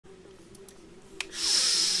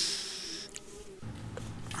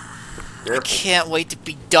I Careful. can't wait to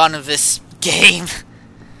be done with this game.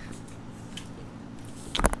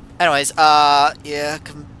 Anyways, yeah,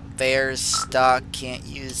 conveyor stuck, can't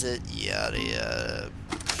use it, yada yada.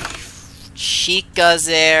 Chica's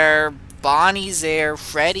there, Bonnie's there,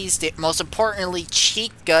 Freddy's there, most importantly,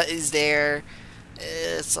 Chica is there.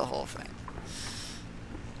 It's a whole thing.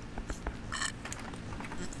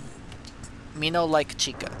 Me no like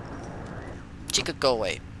Chica. Chica, go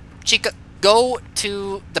away. Chica, go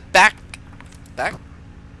to the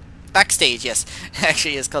backstage, yes.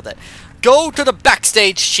 Actually, it's called that. Go to the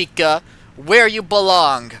backstage, Chica, where you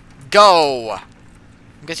belong. Go!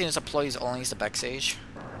 I'm guessing this employees only use the backstage.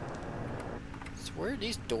 So where do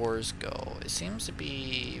these doors go? It seems to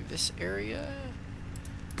be this area.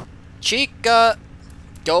 Chica,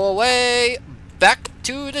 go away. Back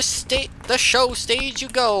to the show stage you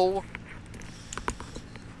go.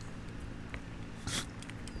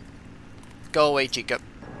 Go away, Chica.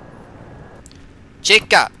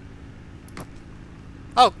 Chica!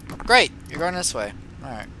 Oh, great. You're going this way.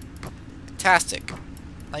 Alright. Fantastic.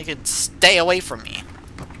 Now you can stay away from me.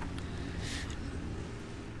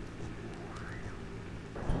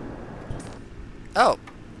 Oh.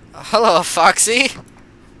 Hello, Foxy.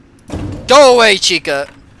 Go away, Chica!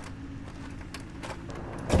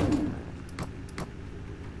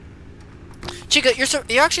 Chica,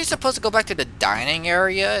 you're actually supposed to go back to the dining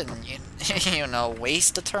area and, you know,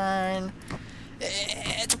 waste a turn.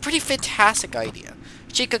 It's a pretty fantastic idea.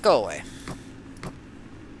 Chica, go away.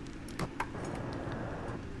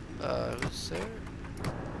 Who's there?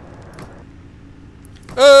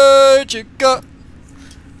 Hey, Chica!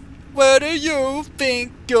 Where do you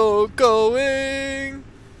think you're going?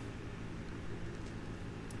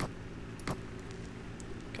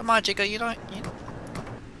 Come on, Chica, you know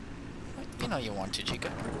you want to,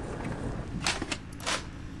 Chica.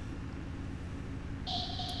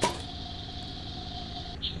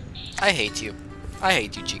 I hate you. I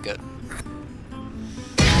hate you, Chica.